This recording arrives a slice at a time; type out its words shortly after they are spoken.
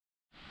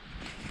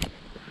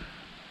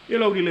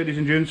Hellowdy, ladies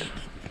and gents.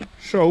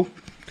 So,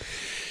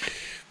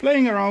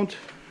 playing around,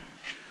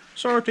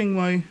 sorting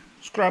my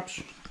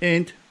scraps,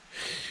 and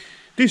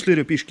this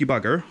little pishky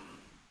bugger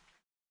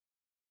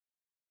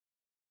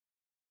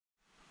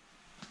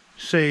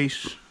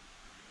says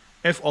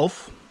F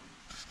off,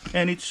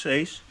 and it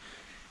says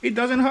it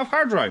doesn't have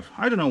hard drive.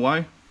 I don't know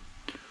why,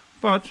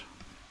 but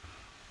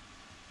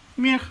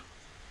meh,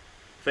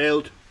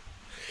 failed.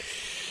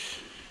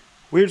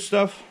 Weird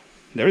stuff.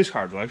 There is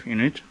hard drive in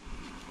it.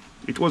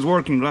 It was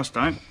working last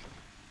time.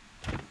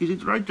 Is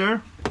it right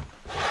there?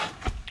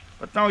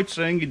 But now it's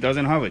saying it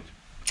doesn't have it.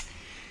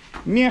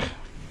 Meh.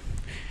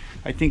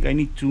 I think I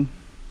need to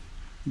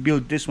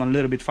build this one a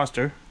little bit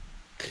faster.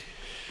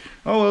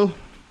 Oh well.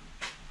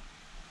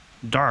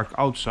 Dark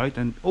outside,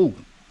 and oh,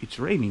 it's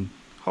raining.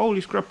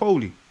 Holy scrap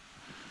holy.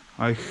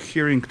 I'm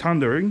hearing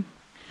thundering.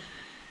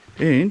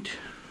 And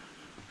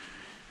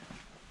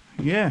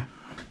yeah,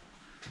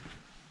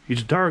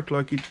 it's dark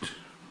like it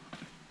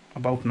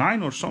about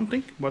 9 or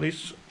something, but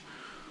it's,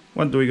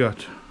 what do we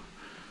got?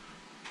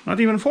 Not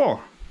even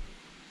 4.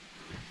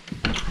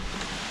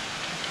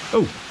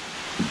 Oh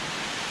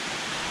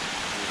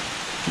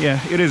yeah,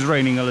 it is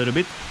raining a little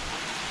bit,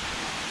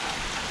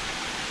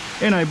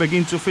 and I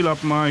begin to fill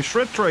up my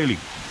shred trailer.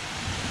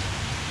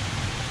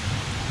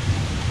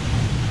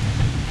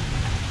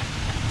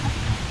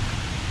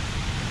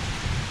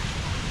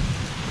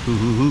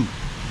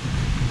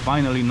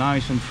 Finally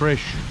nice and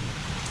fresh.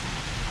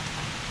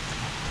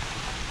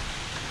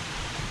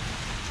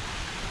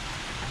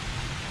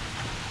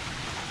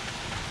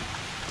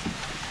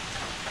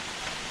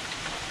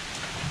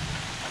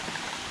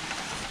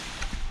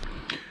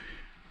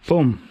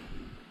 Boom.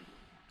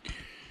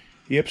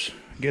 Yeps,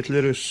 get a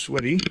little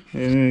sweaty,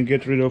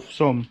 get rid of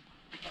some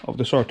of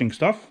the sorting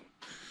stuff,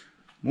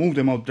 move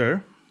them out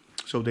there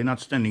so they're not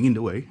standing in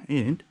the way,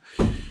 and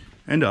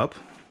end up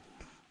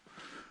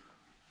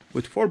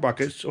with 4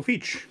 buckets of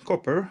each,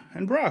 copper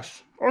and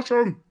brass.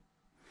 Awesome!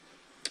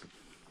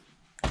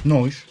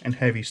 Noise and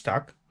heavy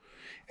stack,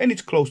 and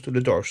it's close to the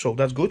door, so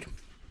that's good.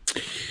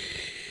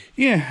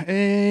 Yeah,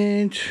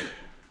 and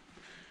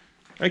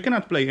I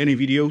cannot play any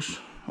videos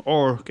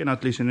or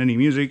cannot listen any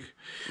music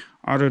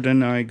other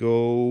than I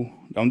go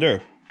down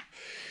there,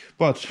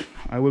 but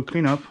I will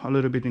clean up a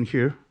little bit in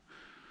here.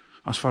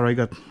 As far I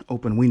got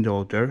open window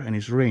out there, and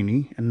it's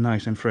rainy and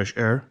nice and fresh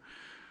air,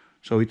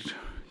 so it's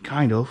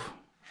kind of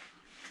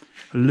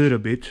a little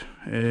bit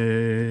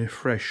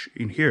fresh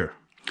in here.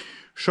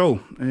 So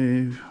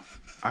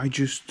I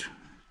just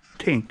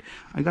think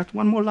I got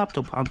one more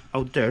laptop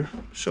out there,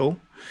 so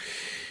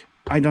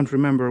I don't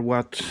remember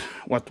what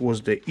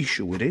was the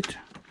issue with it.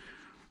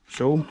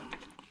 So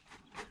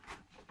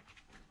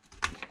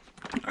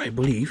I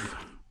believe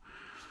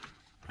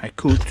I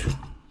could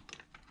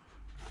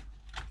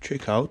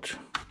check out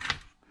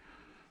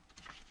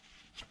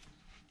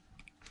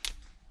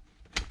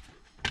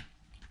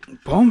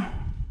boom.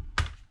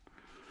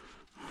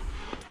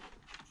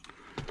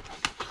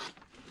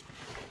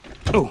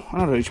 Oh,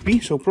 another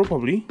HP, so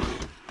probably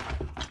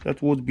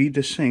that would be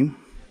the same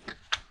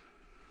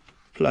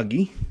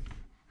pluggy.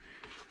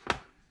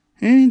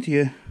 And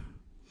yeah,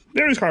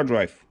 there is hard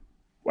drive.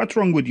 What's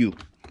wrong with you?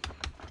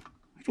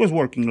 It was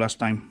working last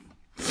time,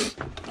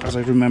 as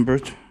I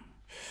remembered.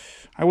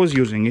 I was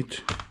using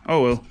it.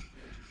 Oh well,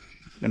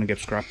 gonna get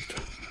scrapped.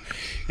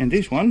 And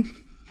this one,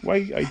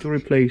 why I had to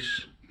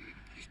replace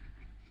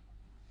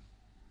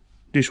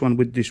this one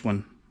with this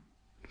one?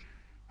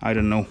 I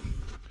don't know.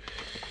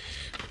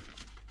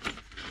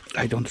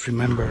 I don't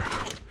remember.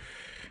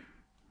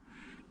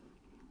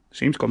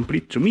 Seems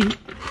complete to me.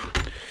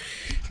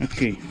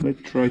 Okay,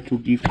 let's try to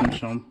give him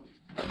some.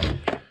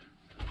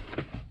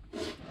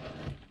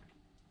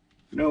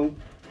 No.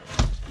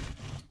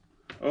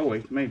 Oh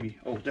wait, maybe.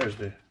 Oh, there's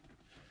the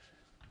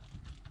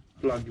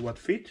plug what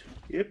fit.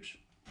 Yep.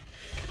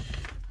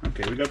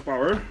 Okay, we got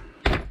power.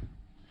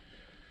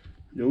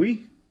 Do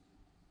we?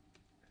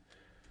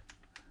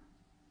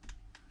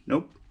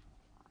 Nope.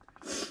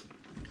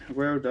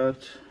 Where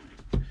that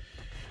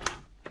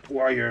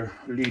wire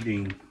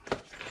leading?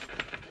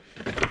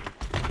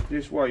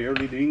 This wire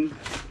leading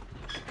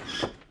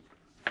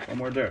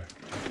somewhere there.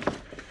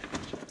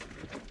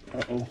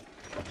 Uh-oh.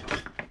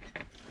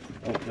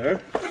 Oh,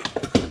 there.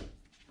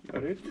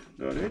 Got it,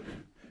 got it,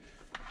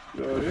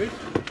 got it,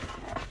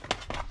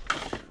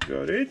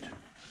 got it.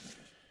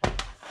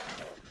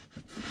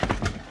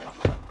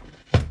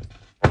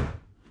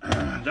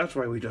 That's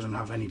why we doesn't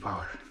have any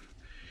power.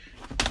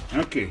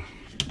 Okay.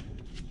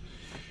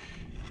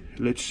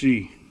 Let's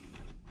see.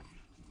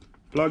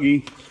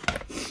 Pluggy.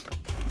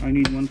 I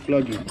need one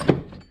pluggy.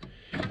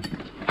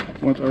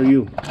 What are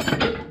you?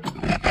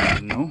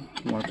 No,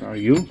 what are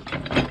you?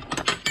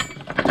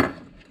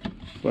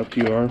 But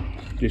you are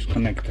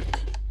disconnected.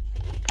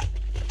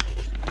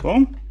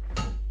 Boom.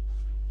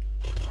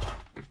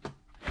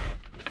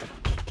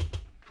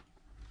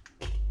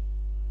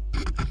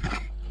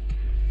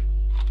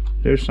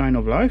 There's sign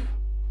of life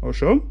or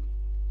so.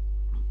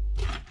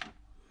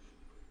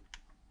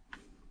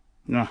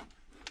 Now,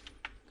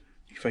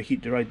 if I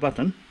hit the right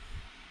button,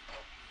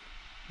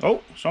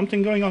 Oh,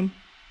 something going on.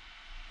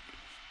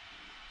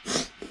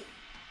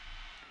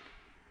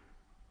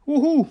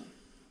 Woohoo!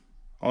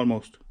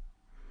 Almost.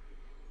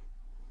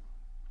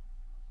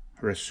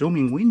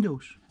 Resuming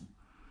Windows.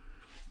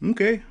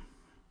 Okay.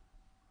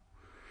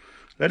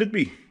 Let it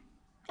be.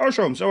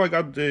 Awesome, so I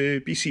got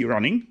the PC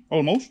running,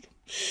 almost.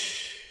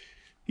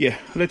 Yeah,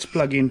 let's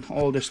plug in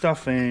all the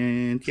stuff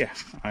and yeah,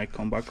 I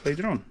come back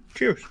later on.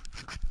 Cheers.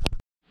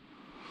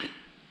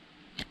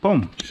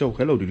 Boom. So,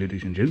 hello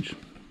ladies and gents.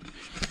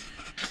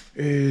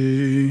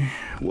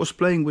 Was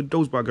playing with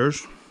those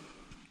buggers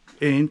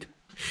and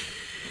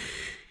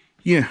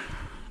yeah,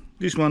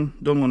 this one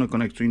don't want to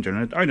connect to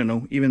internet. I don't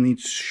know, even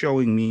it's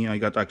showing me I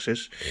got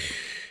access,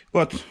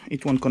 but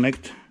it won't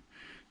connect.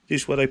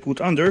 This is what I put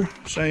under,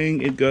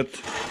 saying it got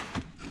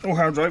no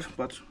hard drive,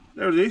 but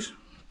there it is.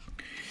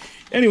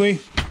 Anyway,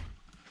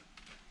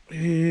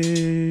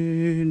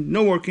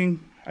 no working.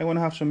 I want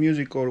to have some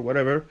music or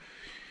whatever.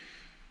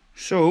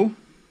 So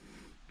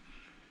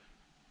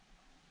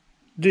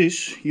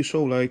this you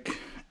saw like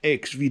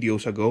X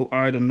videos ago.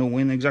 I don't know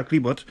when exactly,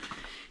 but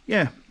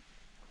yeah,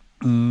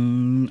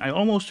 I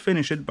almost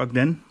finished it back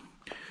then.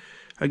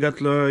 I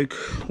got like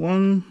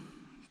one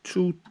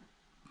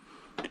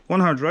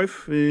hard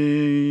drive,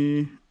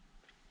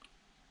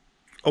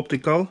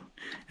 optical,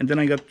 and then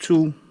I got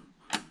 2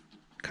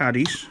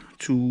 caddies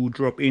to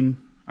drop in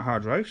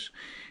hard drives,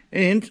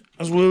 and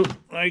as well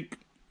like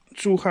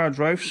 2 hard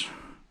drives,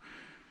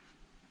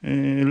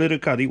 little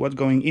caddy what's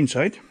going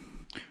inside.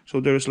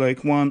 So there's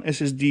like 1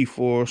 SSD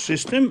for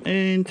system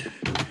and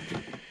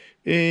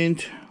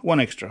 1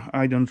 extra.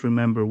 I don't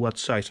remember what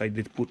size I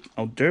did put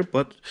out there,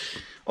 but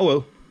oh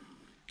well.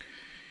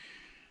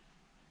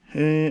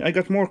 I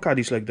got more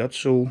caddies like that,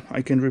 so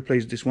I can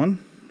replace this one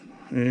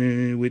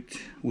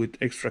with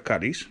extra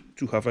caddies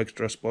to have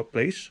extra spot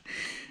place.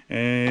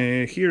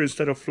 Here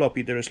instead of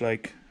floppy there is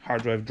like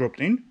hard drive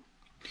dropped in,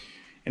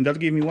 and that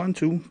gave me 1,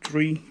 2,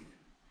 3,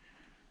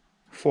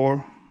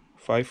 4,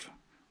 5,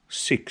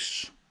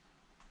 6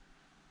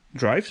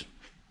 drives.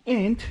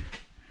 And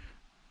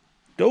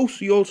those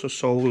you also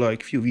saw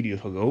like a few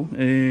videos ago.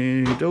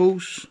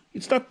 Those,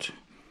 it's not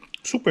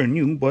super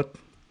new, but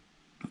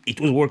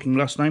it was working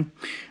last time,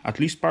 at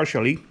least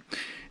partially.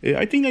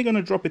 I think I'm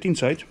gonna drop it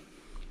inside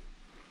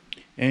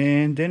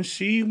and then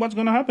see what's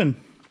gonna happen.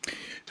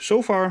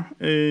 So far,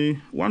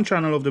 1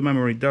 channel of the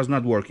memory does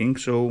not working,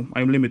 so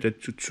I'm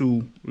limited to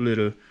 2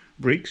 little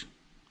bricks.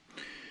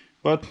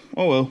 But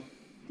oh well,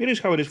 it is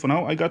how it is for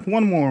now. I got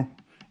 1 more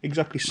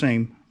exactly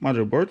same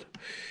motherboard,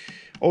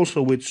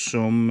 also with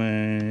some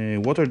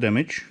water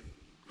damage.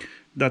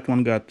 That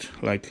one got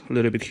like a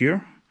little bit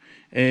here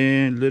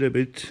and a little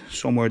bit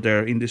somewhere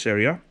there in this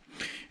area.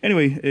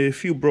 Anyway, a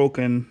few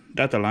broken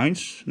data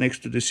lines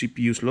next to the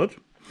CPU slot.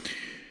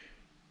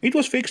 It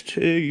was fixed,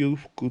 you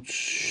could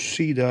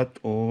see that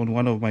on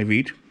one of my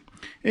vids.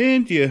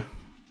 And yeah,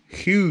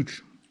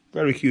 huge,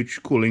 very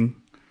huge cooling.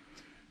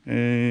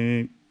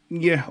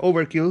 Yeah,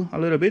 overkill a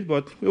little bit,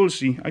 but we will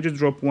see. I just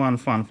dropped 1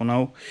 fan for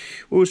now.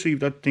 We will see if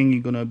that thing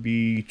is gonna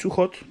be too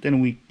hot, then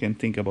we can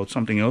think about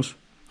something else.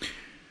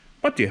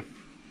 But yeah,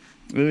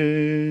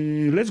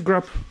 let's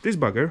grab this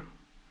bugger,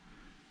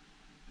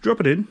 drop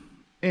it in,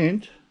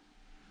 and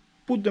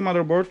put the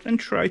motherboard and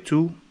try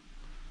to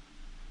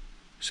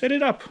set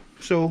it up.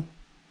 So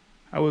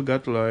I will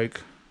got like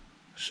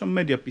some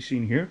media PC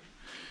in here.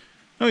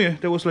 Oh yeah,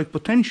 there was like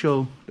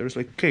potential, there's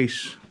like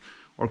case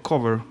or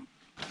cover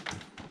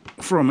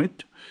from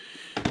it,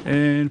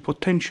 and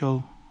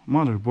potential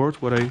motherboard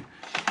what I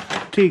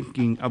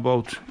thinking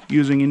about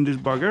using in this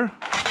bugger,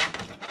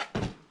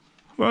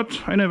 but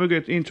I never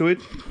get into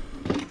it.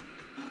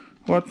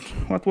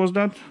 What was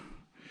that?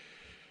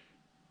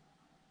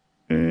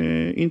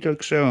 Intel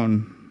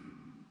Xeon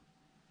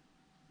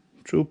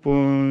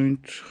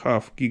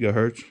 2.5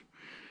 gigahertz,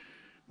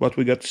 but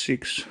we got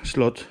 6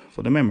 slot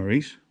for the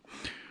memories.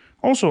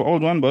 Also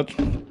old one, but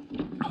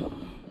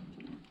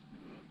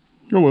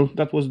oh well,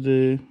 that was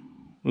the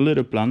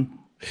little plan.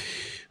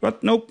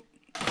 But nope,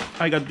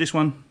 I got this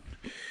one.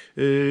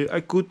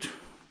 I could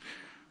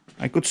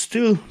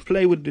still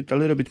play with it a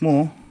little bit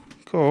more,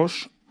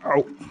 cause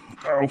ow,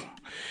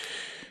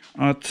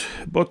 at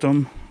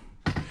bottom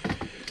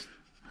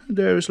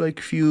there's like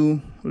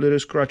few little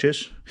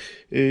scratches.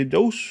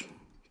 Those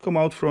come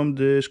out from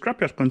the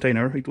scrapyard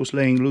container. It was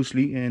laying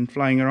loosely and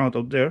flying around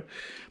out there,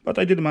 but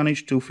I did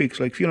manage to fix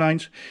like few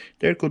lines.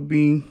 There could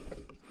be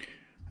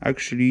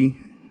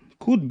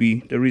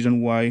the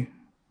reason why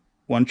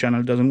 1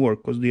 channel doesn't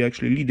work, because they're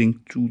actually leading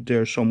to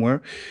there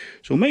somewhere.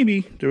 So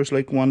maybe there's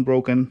like 1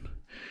 broken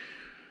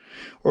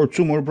or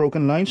 2 more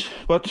broken lines,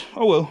 but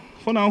oh well.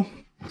 For now,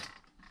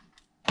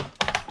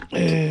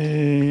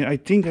 I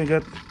think I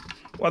got,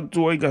 what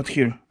do I got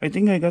here? I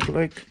think I got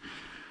like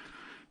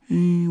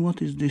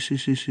what is this?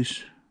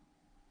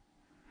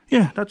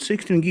 Yeah, that's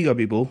 16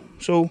 gigabit,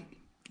 so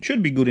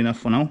should be good enough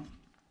for now,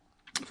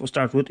 for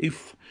start with.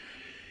 If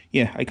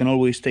yeah, I can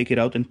always take it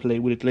out and play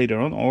with it later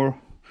on, or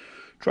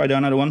try the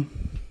another one.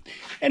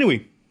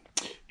 Anyway,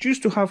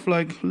 just to have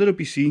like little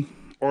PC,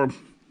 or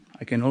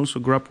I can also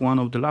grab one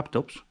of the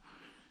laptops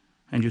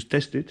and just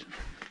test it.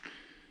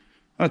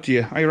 But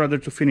yeah, I rather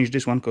to finish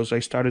this one because I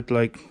started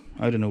like,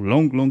 I don't know,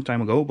 long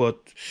time ago. But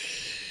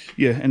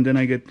yeah, and then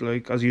I get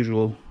like as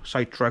usual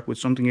sidetracked with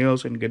something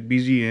else and get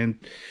busy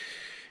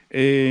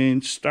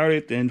and start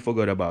it and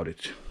forgot about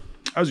it.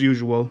 As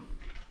usual.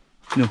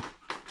 No,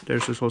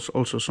 there's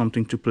also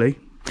something to play.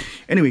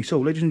 Anyway, so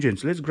ladies and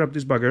gents, let's grab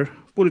this bugger,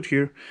 put it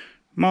here,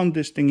 mount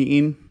this thingy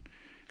in,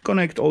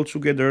 connect all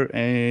together,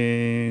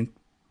 and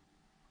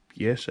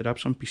yeah, set up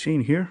some PC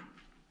in here.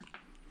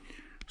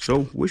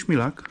 So wish me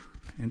luck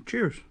and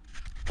cheers.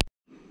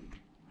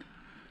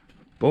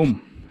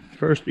 Boom.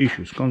 First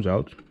issues comes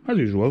out as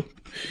usual.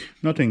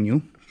 Nothing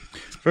new.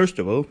 First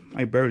of all,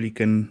 I barely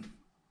can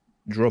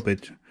drop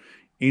it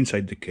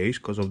inside the case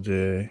because of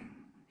the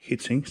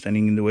heatsink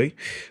standing in the way,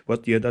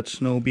 but yeah,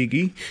 that's no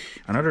biggie.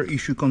 Another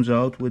issue comes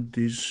out with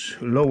this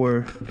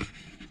lower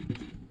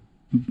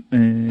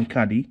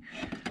caddy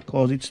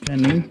because it's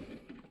standing.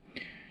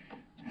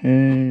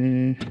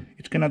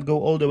 It cannot go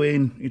all the way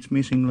in. It's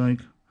missing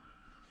like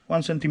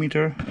 1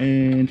 centimeter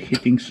and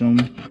hitting some,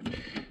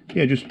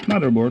 yeah, just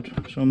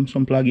motherboard,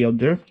 some pluggy out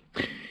there.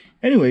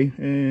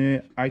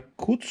 Anyway, I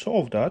could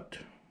solve that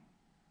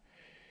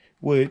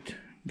with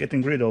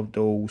getting rid of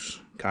those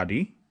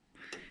caddy,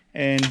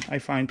 and I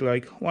find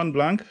like one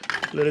blank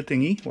little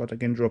thingy what I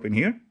can drop in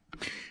here.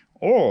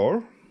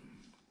 Or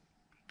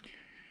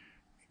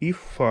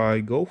if I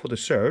go for the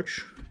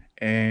search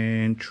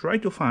and try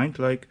to find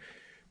like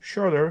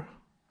shorter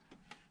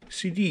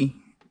CD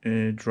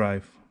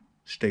drive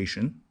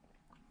station.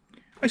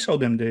 I saw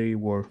them, they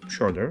were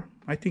shorter.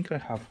 I think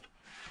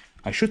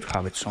I should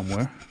have it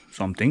somewhere,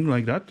 something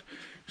like that,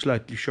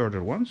 slightly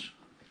shorter ones.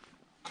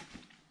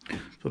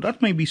 So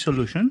that may be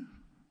solution.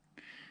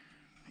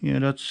 Yeah,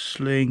 that's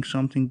laying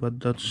something, but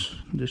that's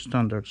the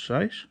standard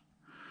size.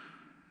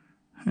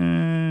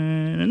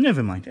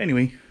 Never mind.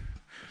 Anyway,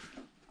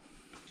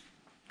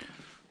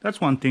 that's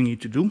one thing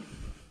to do.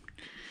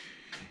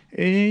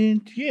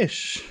 And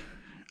yes,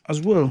 as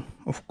well,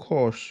 of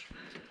course,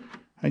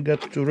 I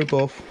got to rip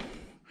off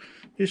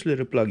this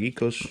little pluggy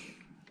because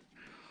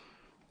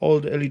all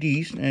the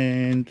LEDs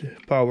and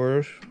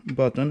power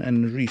button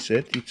and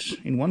reset, it's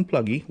in one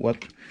pluggy,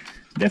 what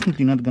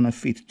definitely not gonna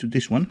fit to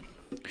this one.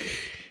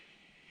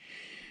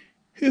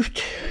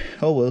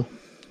 Oh well,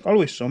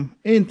 always some.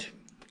 And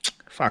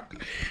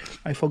fuck,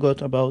 I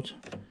forgot about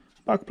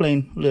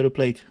backplane little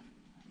plate.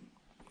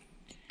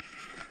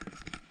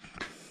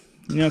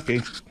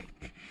 Okay,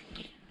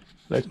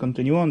 let's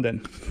continue on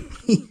then.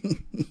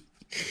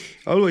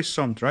 Always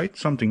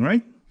something,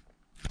 right?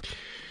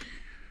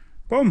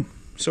 Boom.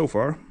 So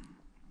far,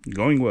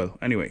 going well.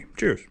 Anyway,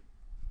 cheers.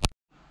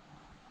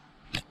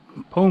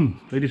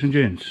 Boom, ladies and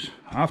gents.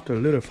 After a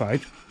little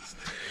fight,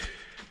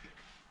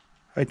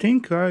 I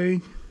think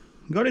I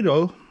got it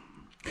all.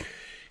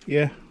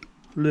 Yeah,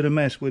 a little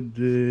mess with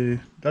the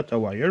data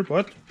wire,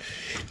 but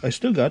I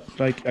still got,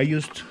 like, I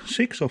used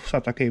 6 of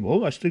SATA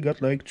cable. I still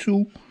got like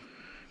 2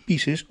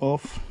 pieces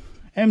of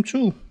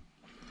M2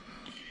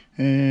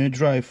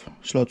 drive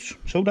slots,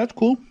 so that's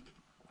cool.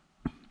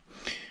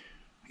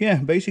 Yeah,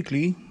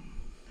 basically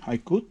I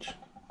could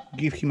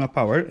give him a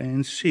power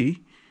and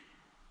see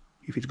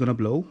if it's gonna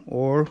blow,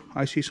 or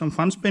I see some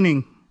fan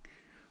spinning,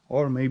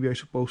 or maybe I'm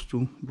supposed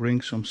to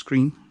bring some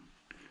screen.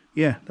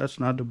 Yeah, that's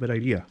not a bad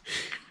idea.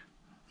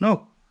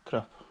 No,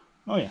 crap.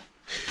 Oh yeah,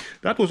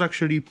 that was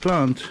actually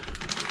planned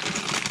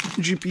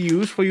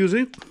GPUs for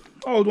using.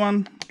 Old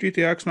one,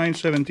 GTX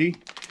 970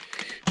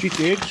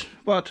 GTX,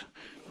 but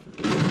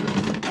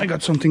I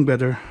got something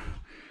better.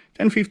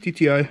 1050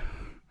 Ti,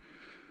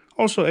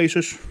 also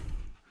Asus.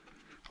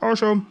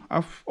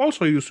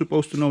 Also, you're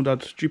supposed to know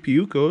that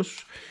GPU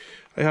because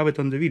I have it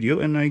on the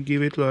video and I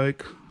give it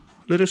like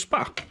little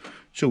spa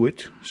to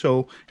it.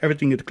 So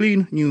everything is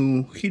clean,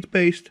 new heat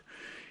paste,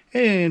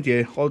 and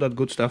yeah, all that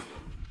good stuff.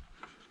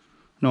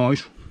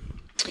 Nice.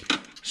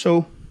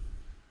 So,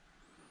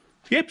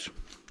 yep,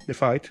 the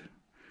fight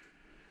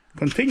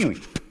continuing.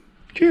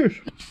 Cheers.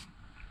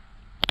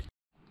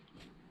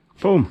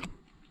 Boom.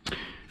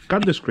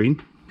 Cut the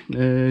screen.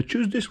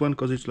 Choose this one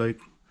because it's like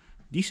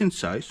decent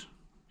size,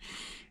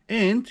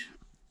 and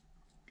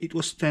it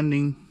was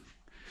standing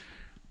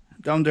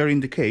down there in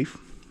the cave.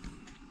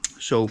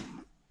 So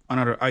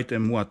another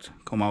item what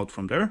come out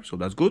from there, so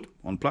that's good,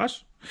 on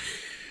plus.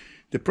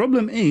 The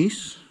problem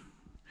is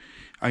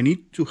I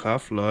need to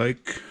have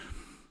like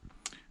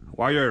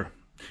wire.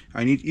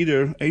 I need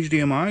either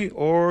HDMI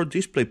or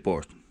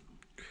DisplayPort,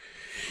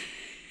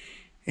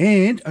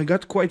 and I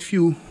got quite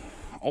few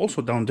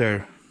also down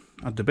there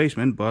at the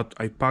basement, but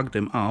I pack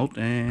them out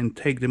and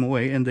take them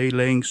away, and they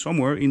laying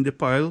somewhere in the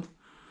pile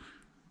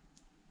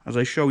as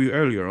I showed you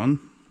earlier on.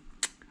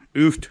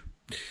 Oofed.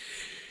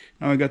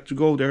 Now I got to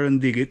go there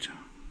and dig it.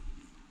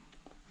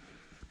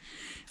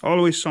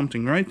 Always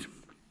something, right?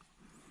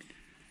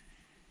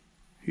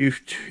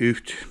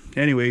 Oofed.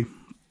 Anyway,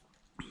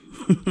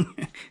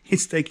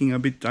 it's taking a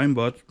bit time,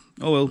 but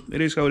oh well,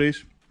 it is how it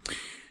is.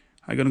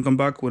 I'm gonna come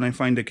back when I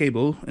find the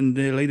cable, and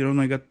later on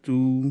I got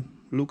to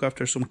look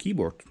after some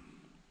keyboard.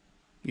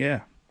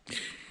 Yeah.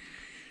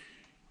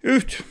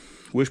 Oeft.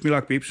 Wish me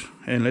luck, peeps,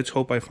 and let's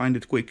hope I find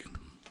it quick,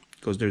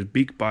 because there's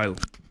big pile.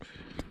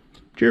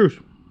 Cheers.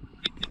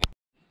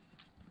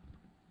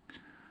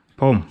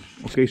 Boom.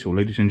 Okay, so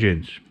ladies and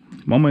gents,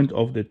 moment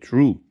of the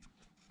truth.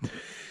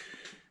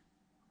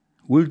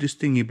 Will this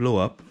thingy blow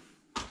up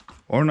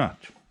or not?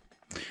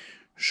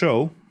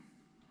 So,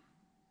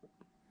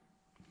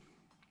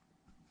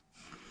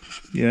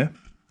 yeah,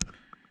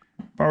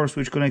 power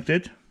switch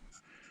connected,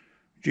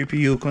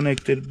 GPU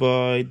connected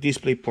by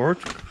display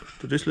port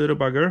to this little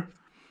bugger.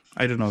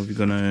 I don't know if you're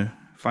gonna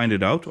find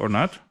it out or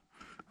not.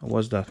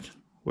 What's that?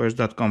 Where's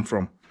that come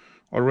from?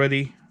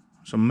 Already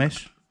some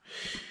mess.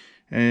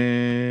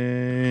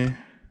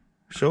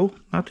 So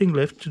nothing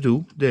left to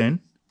do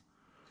then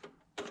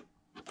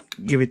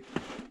give it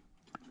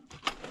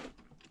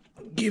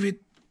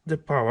the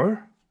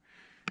power,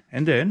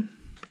 and then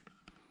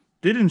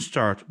didn't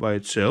start by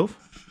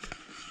itself,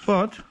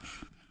 but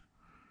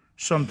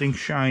something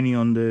shiny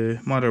on the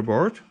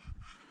motherboard.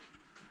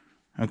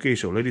 Okay,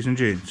 so ladies and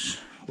gents,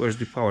 where's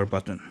the power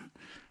button?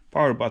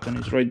 Power button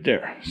is right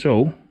there.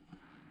 So,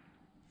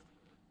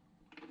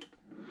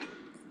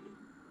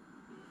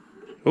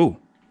 oh,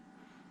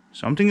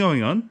 something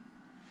going on.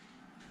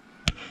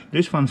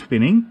 This one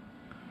spinning,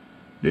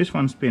 this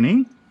one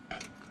spinning,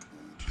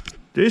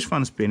 this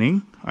one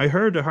spinning. I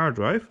heard the hard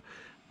drive.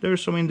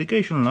 There's some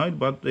indication light,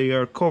 but they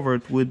are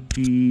covered with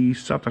the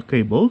SATA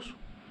cables.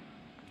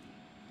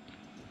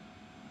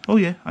 Oh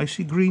yeah, I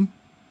see green.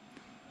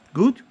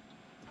 Good.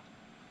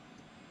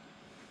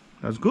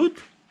 That's good.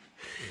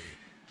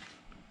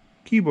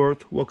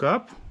 Keyboard woke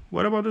up.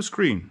 What about the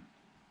screen?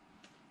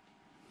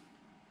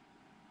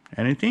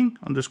 Anything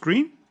on the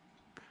screen?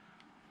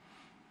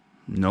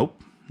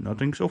 Nope,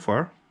 nothing so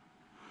far.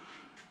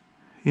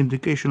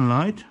 Indication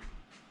light.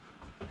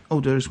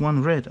 Oh, there's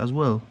one red as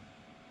well.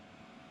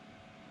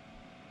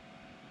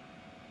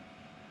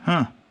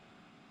 Huh.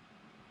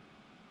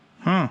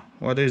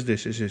 What is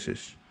this? Is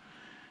this?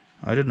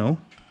 I don't know.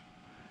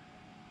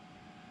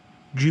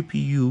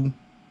 GPU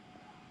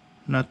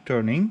not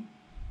turning.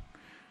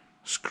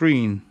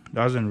 Screen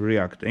doesn't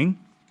reacting.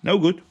 No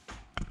good.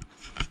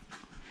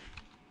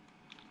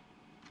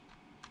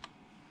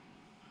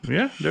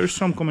 Yeah, there's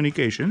some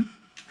communication.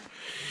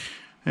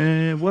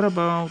 What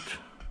about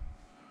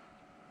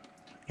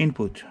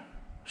input?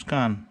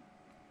 Scan.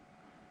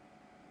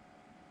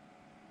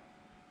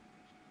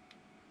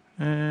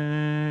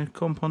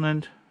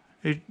 Component.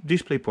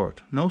 Display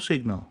port. No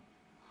signal.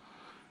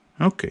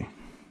 Okay.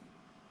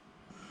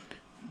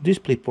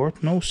 Display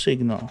port. No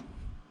signal.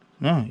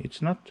 No,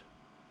 it's not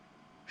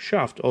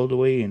shaft all the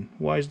way in.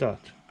 Why is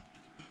that?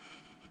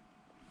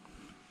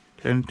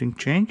 Anything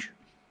change?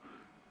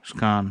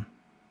 Scan.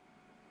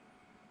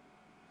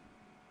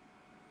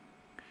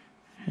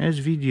 S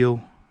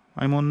video.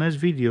 I'm on S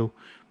video,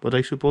 but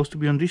I'm supposed to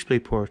be on display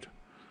port.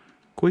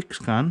 Quick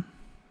scan.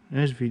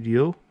 S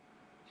video.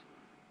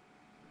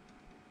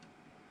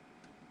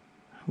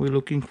 We're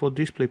looking for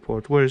display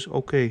port. Where is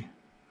OK?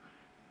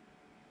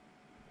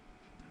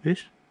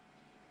 This?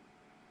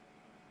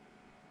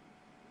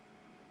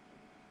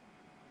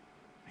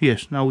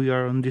 Yes, now we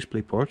are on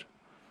display port.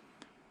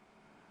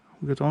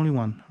 We got only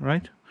one,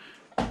 right?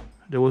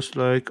 There was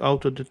like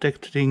auto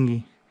detect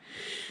thingy.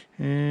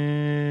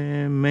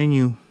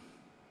 Menu.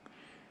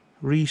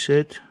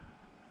 Reset.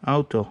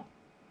 Auto.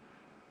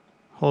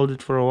 Hold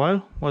it for a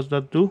while. What's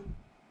that do?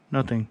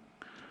 Nothing.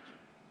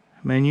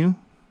 Menu.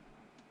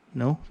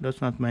 No, that's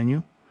not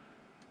menu.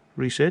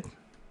 Reset.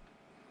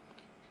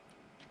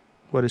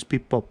 What is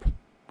peep pop?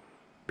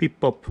 Peep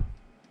pop.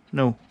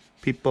 No,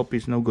 peep pop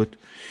is no good.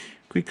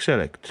 Quick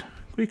select.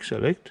 Quick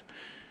select.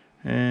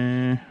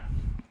 DVI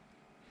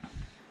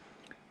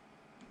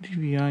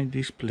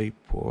display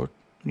port.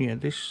 Yeah,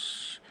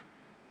 this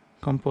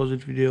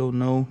composite video.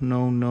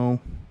 No.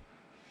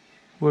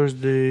 Where's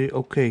the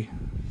OK?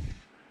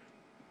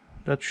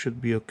 That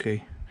should be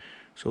OK.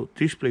 So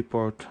display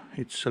port,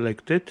 it's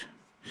selected.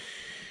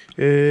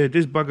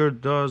 This bugger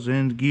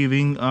doesn't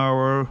giving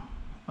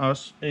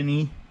us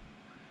any.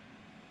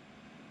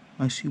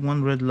 I see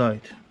one red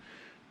light.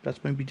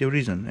 That's maybe the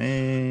reason.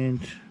 And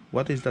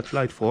what is that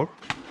light for?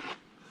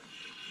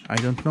 I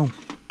don't know.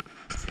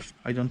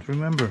 I don't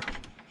remember.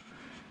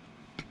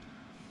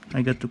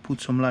 I got to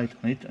put some light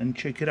on it and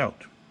check it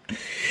out.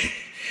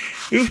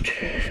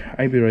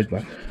 I'll be right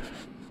back.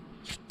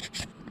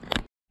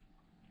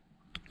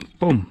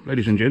 Boom,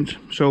 ladies and gents.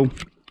 So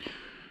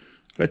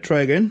let's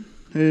try again.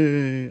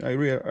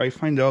 I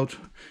find out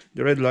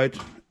the red light.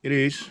 It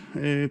is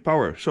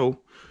power.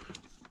 So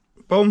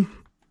boom,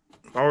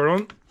 power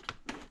on.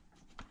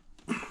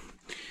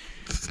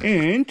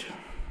 And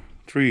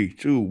 3,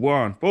 2,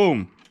 1,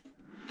 boom.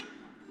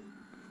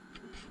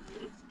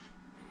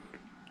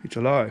 It's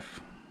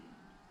alive.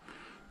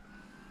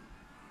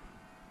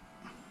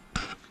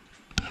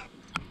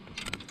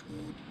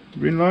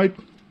 Green light.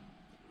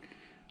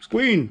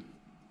 Screen.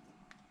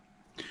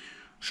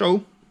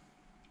 So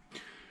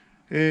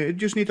it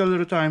just needs a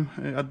little time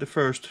at the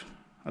first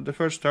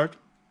start.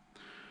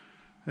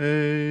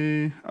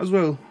 As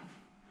well,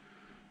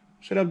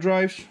 setup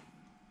drives,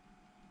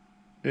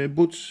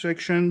 boot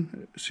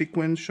section,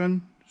 sequence,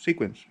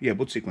 yeah,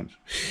 boot sequence.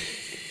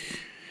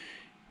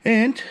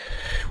 And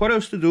what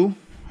else to do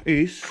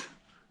is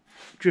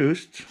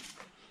just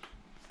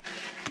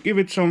give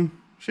it some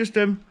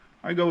system.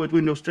 I go with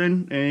Windows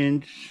 10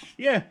 and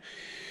yeah,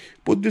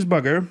 put this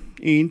bugger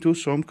into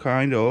some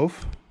kind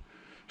of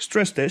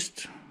stress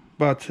test.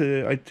 But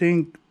I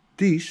think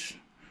this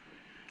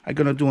I'm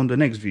gonna do on the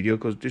next video,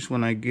 because this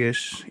one I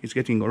guess is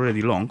getting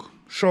already long.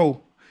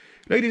 So,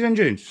 ladies and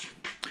gents,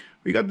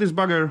 we got this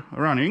bugger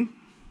running.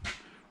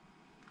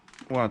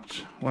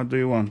 What do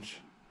you want?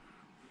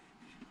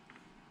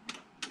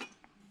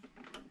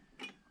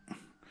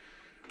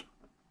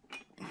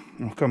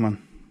 Oh, come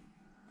on.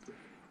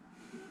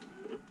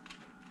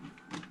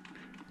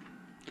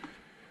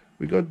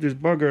 We got this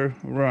bugger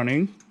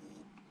running.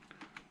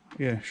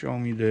 Yeah, show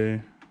me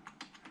the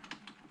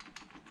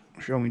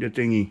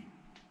thingy.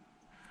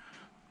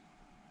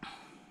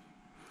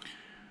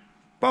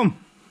 Boom.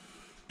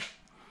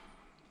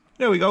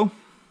 There we go.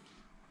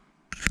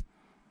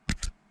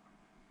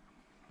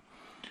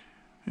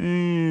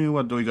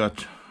 What do we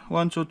got?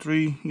 1, 2,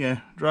 3, yeah,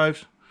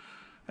 drives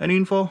and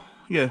info,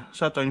 yeah,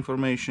 SATA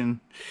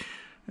information,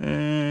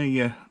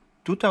 yeah,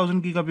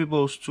 2000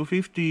 gigabits,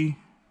 250,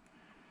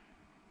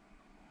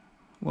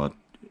 what,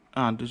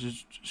 this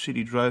is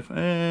CD drive,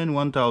 and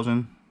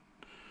 1000,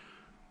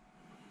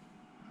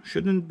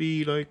 shouldn't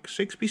be like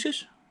 6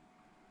 pieces,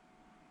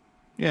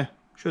 yeah,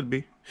 should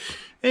be,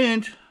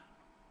 and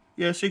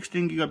yeah,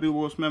 16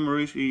 gigabits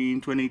memories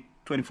in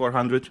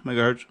 2400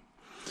 megahertz.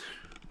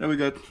 Then we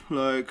got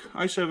like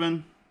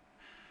i7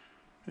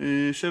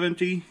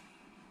 70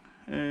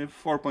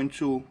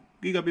 4.2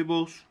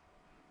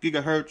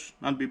 gigahertz,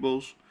 not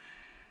bibbles,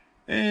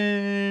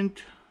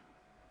 and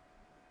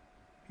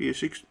here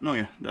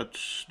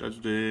that's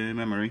the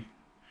memory,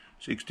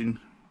 16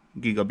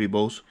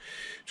 gigabits.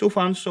 So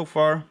fun so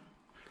far,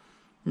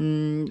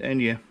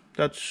 and yeah,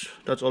 that's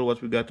all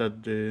what we got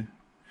at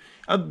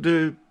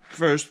the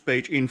first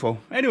page info.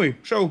 Anyway,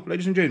 so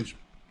ladies and gents,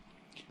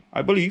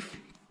 I believe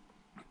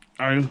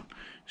I'll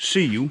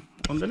see you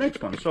on the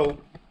next one. So,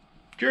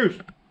 cheers!